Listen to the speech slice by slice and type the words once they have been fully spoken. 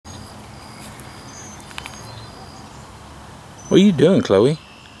What are you doing, Chloe?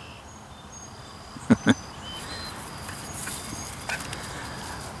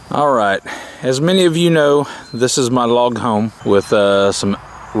 Alright, as many of you know, this is my log home with some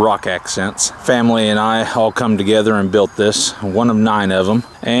rock accents. Family and I all come together and built this, one of 9 of them.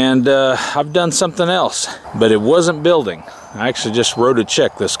 And I've done something else, but it wasn't building. I actually just wrote a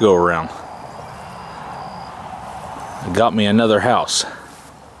check this go around. It got me another house.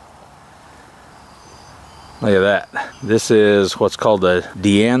 Look at that. This is what's called a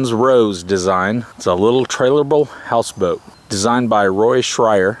Dianne's Rose design. It's a little trailerable houseboat designed by Roy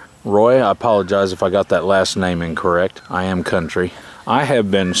Schreyer. Roy, I apologize if I got that last name incorrect. I am country. I have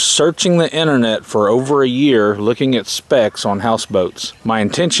been searching the internet for over a year looking at specs on houseboats. My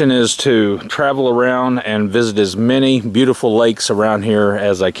intention is to travel around and visit as many beautiful lakes around here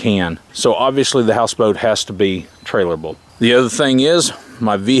as I can. So obviously the houseboat has to be trailerable. The other thing is,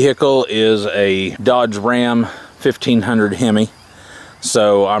 my vehicle is a Dodge Ram 1500 Hemi,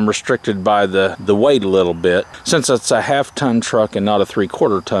 so I'm restricted by the weight a little bit. Since it's a 1/2 ton truck and not a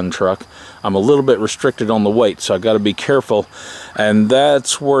 3/4 ton truck, I'm a little bit restricted on the weight, so I got to be careful, and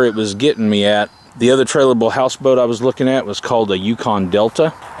that's where it was getting me at. The other trailerable houseboat I was looking at was called a Yukon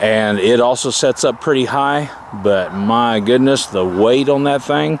Delta, and it also sets up pretty high, but my goodness, the weight on that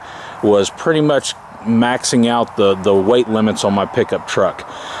thing was pretty much maxing out the weight limits on my pickup truck,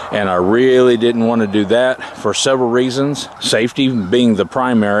 and I really didn't want to do that for several reasons, safety being the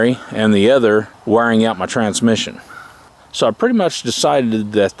primary, and the other, wearing out my transmission. So I pretty much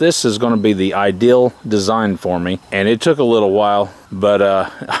decided that this is going to be the ideal design for me, and it took a little while, but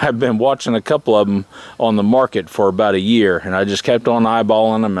I've been watching a couple of them on the market for about a year, and I just kept on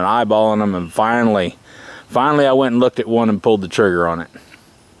eyeballing them, and finally I went and looked at one and pulled the trigger on it.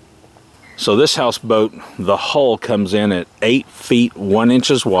 So this houseboat, the hull comes in at 8 feet 1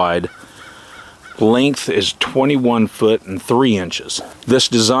 inches wide. Length is 21 foot and 3 inches. This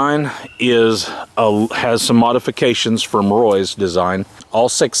design has some modifications from Roy's design. All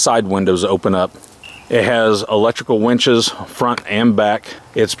 6 side windows open up. It has electrical winches front and back.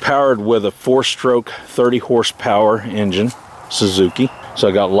 It's powered with a 4-stroke 30 horsepower engine, Suzuki. So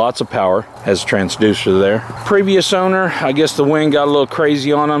I got lots of power, has a transducer there. Previous owner, I guess the wind got a little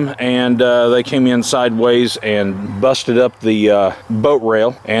crazy on them, and they came in sideways and busted up the boat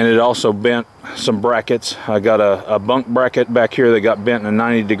rail, and it also bent some brackets. I got a bunk bracket back here that got bent in a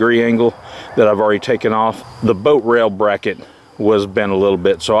 90-degree angle that I've already taken off. The boat rail bracket was bent a little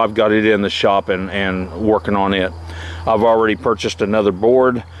bit, so I've got it in the shop and working on it. I've already purchased another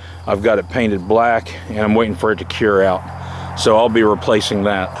board. I've got it painted black, and I'm waiting for it to cure out. So I'll be replacing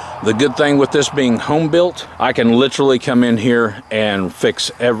that. The good thing with this being home built, I can literally come in here and fix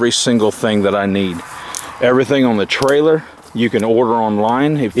every single thing that I need. Everything on the trailer you can order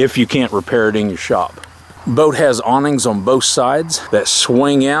online if you can't repair it in your shop. Boat has awnings on both sides that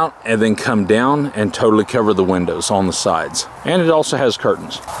swing out and then come down and totally cover the windows on the sides. And it also has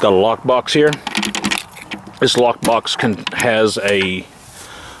curtains. Got a lockbox here. This lockbox has an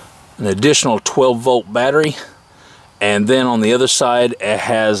additional 12-volt battery. And then on the other side, it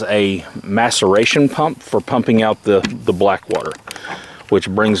has a maceration pump for pumping out the black water. Which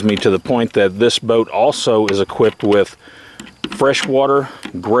brings me to the point that this boat also is equipped with freshwater,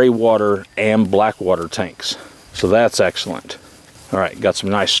 gray water, and black water tanks. So that's excellent. All right, got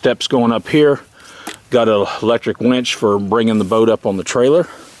some nice steps going up here. Got an electric winch for bringing the boat up on the trailer.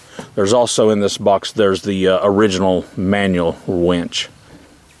 There's also in this box, there's the original manual winch.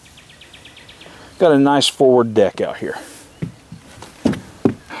 Got a nice forward deck out here.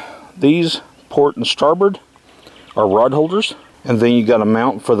 These port and starboard are rod holders, and then you got a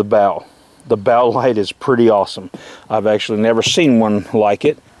mount for the bow. The bow light is pretty awesome. I've actually never seen one like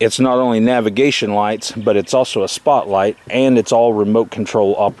it. It's not only navigation lights, but it's also a spotlight, and it's all remote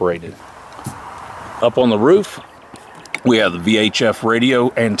control operated. Up on the roof, we have the VHF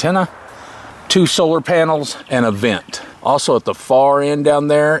radio antenna, 2 solar panels, and a vent. Also at the far end down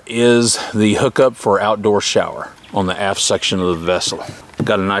there is the hookup for outdoor shower on the aft section of the vessel.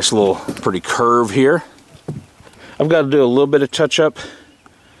 Got a nice little pretty curve here. I've got to do a little bit of touch up.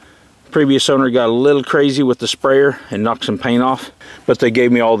 Previous owner got a little crazy with the sprayer and knocked some paint off, but they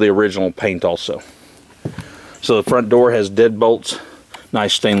gave me all the original paint also. So the front door has deadbolts,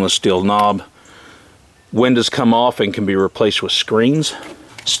 nice stainless steel knob. Windows come off and can be replaced with screens.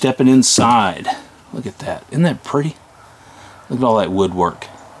 Stepping inside, look at that. Isn't that pretty? Look at all that woodwork.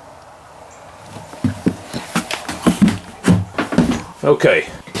 Okay,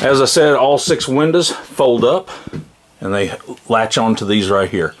 as I said, all 6 windows fold up and they latch onto these right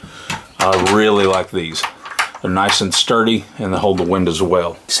here. I really like these. They're nice and sturdy and they hold the windows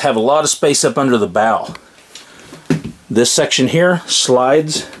well. Just have a lot of space up under the bow. This section here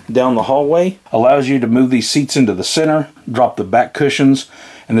slides down the hallway, allows you to move these seats into the center, drop the back cushions,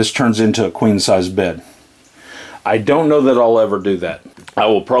 and this turns into a queen size bed. I don't know that I'll ever do that. I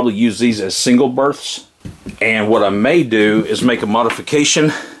will probably use these as single berths, and what I may do is make a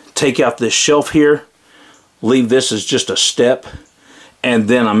modification, take out this shelf here, leave this as just a step, and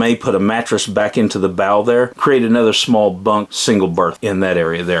then I may put a mattress back into the bow there, create another small bunk single berth in that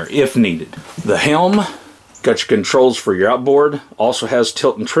area there if needed. The helm, got your controls for your outboard, also has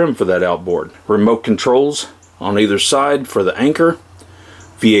tilt and trim for that outboard. Remote controls on either side for the anchor,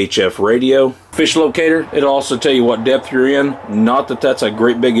 VHF radio, fish locator. It'll also tell you what depth you're in. Not that that's a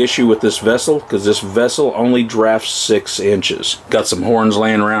great big issue with this vessel, because this vessel only drafts 6 inches. Got some horns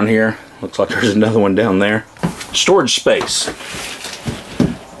laying around here. Looks like there's another one down there. Storage space.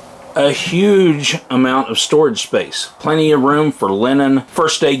 A huge amount of storage space. Plenty of room for linen,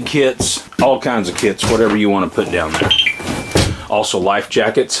 first aid kits, all kinds of kits, whatever you want to put down there. Also life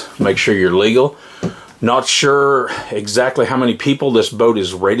jackets. Make sure you're legal. Not sure exactly how many people this boat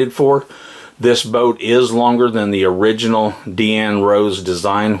is rated for. This boat is longer than the original Dianne Rose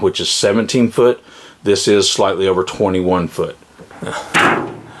design, which is 17 foot. This is slightly over 21 foot.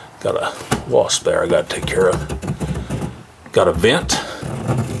 Got a wasp there I got to take care of. Got a vent.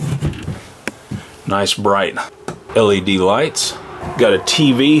 Nice bright LED lights. Got a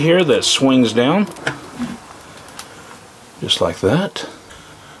TV here that swings down. Just like that.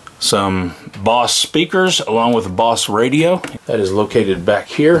 Some Boss speakers along with the Boss radio. That is located back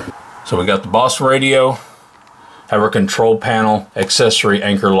here. So we got the Boss radio, have our control panel, accessory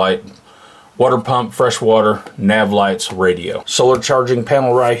anchor light, water pump, fresh water, nav lights, radio. Solar charging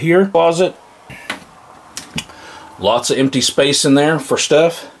panel right here. Closet. Lots of empty space in there for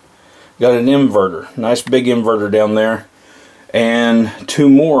stuff. Got an inverter. Nice big inverter down there. And 2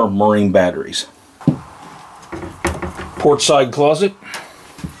 more marine batteries. Port side closet.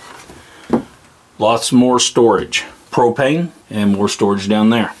 Lots more storage. Propane and more storage down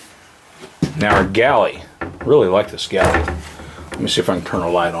there. Now our galley. Really like this galley. Let me see if I can turn a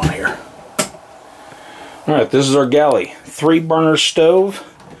light on here. Alright, this is our galley. 3-burner stove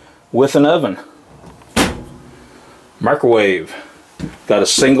with an oven. Microwave. Got a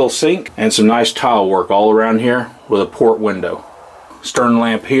single sink and some nice tile work all around here with a port window. Stern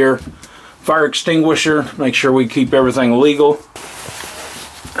lamp here. Fire extinguisher. Make sure we keep everything legal.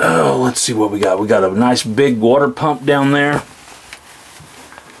 Oh, let's see what we got. We got a nice big water pump down there.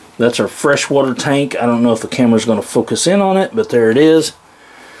 That's our freshwater tank. I don't know if the camera's going to focus in on it, but there it is.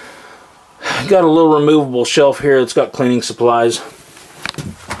 Got a little removable shelf here. It's got cleaning supplies.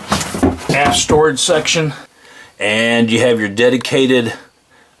 Aft storage section. And you have your dedicated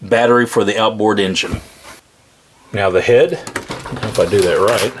battery for the outboard engine. Now the head, if I do that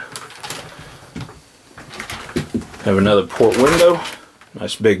right, have another port window.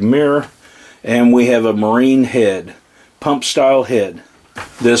 Nice big mirror, and we have a marine head, pump style head.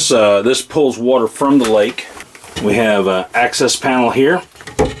 This pulls water from the lake. We have an access panel here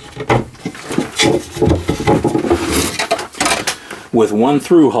with one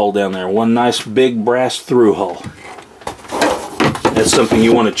through hull down there, one nice big brass through hull. That's something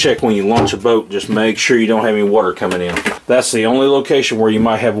you want to check when you launch a boat. Just make sure you don't have any water coming in. That's the only location where you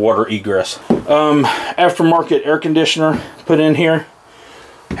might have water egress. Aftermarket air conditioner put in here.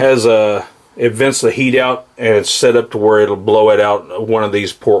 Has it vents the heat out, and it's set up to where it'll blow it out one of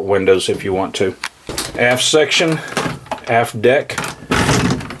these port windows if you want to. Aft section, aft deck.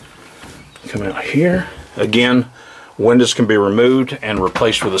 Come out here. Again, windows can be removed and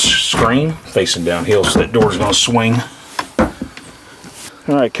replaced with a screen facing downhill, so that door's going to swing.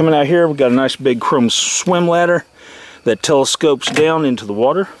 Alright, coming out here, we've got a nice big chrome swim ladder that telescopes down into the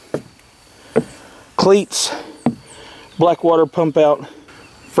water. Cleats, black water pump out,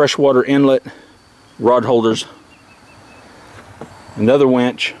 freshwater inlet, rod holders, another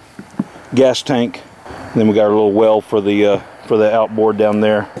winch, gas tank, and then we got our little well for the outboard down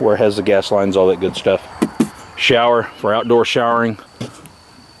there where it has the gas lines, all that good stuff. Shower for outdoor showering.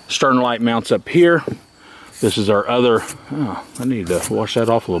 Stern light mounts up here. This is our other, oh, I need to wash that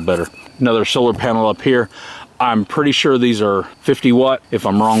off a little better. Another solar panel up here. I'm pretty sure these are 50 watt. If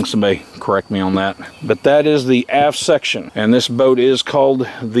I'm wrong, somebody correct me on that. But that is the aft section. And this boat is called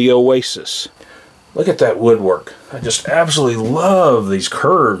the Oasis. Look at that woodwork. I just absolutely love these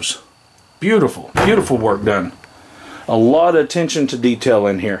curves. Beautiful, beautiful work done. A lot of attention to detail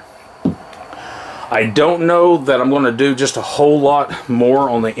in here. I don't know that I'm going to do just a whole lot more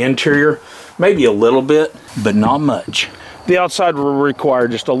on the interior. Maybe a little bit, but not much. The outside will require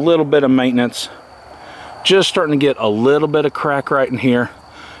just a little bit of maintenance. Just starting to get a little bit of crack right in here.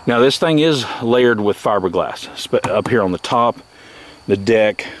 Now this thing is layered with fiberglass. Up here on the top, the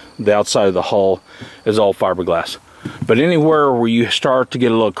deck, the outside of the hull is all fiberglass. But anywhere where you start to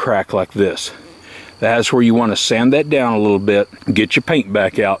get a little crack like this, that's where you want to sand that down a little bit, get your paint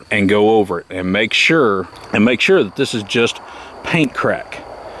back out and go over it, and make sure that this is just paint crack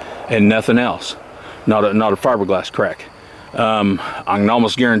and nothing else, not a fiberglass crack. I can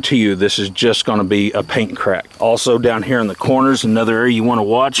almost guarantee you this is just going to be a paint crack. Also down here in the corners, another area you want to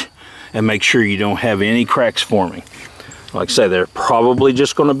watch and make sure you don't have any cracks forming. Like I say, they're probably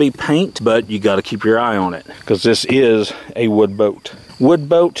just going to be paint, but you got to keep your eye on it because this is a wood boat. Wood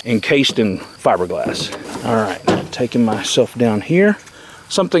boat encased in fiberglass. All right, taking myself down here.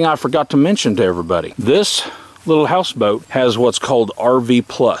 Something I forgot to mention to everybody. This little houseboat has what's called RV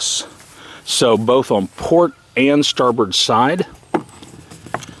Plus. So both on port and starboard side,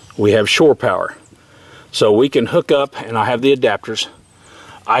 we have shore power. So we can hook up, and I have the adapters,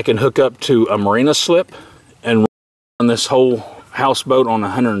 I can hook up to a marina slip and run this whole houseboat on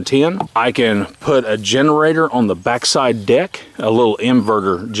 110. I can put a generator on the backside deck, a little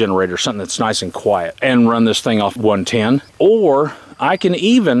inverter generator, something that's nice and quiet, and run this thing off 110. Or I can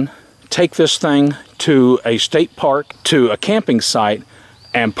even take this thing to a state park, to a camping site,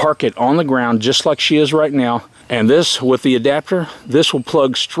 and park it on the ground just like she is right now. And this, with the adapter, this will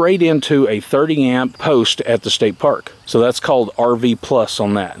plug straight into a 30 amp post at the state park. So that's called RV Plus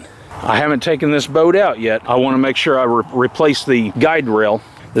on that. I haven't taken this boat out yet. I want to make sure I replace the guide rail.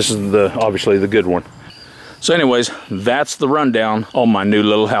 This is obviously the good one. So anyways, that's the rundown on my new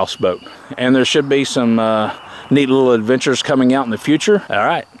little houseboat. And there should be some neat little adventures coming out in the future. All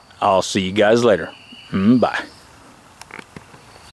right, I'll see you guys later. Bye.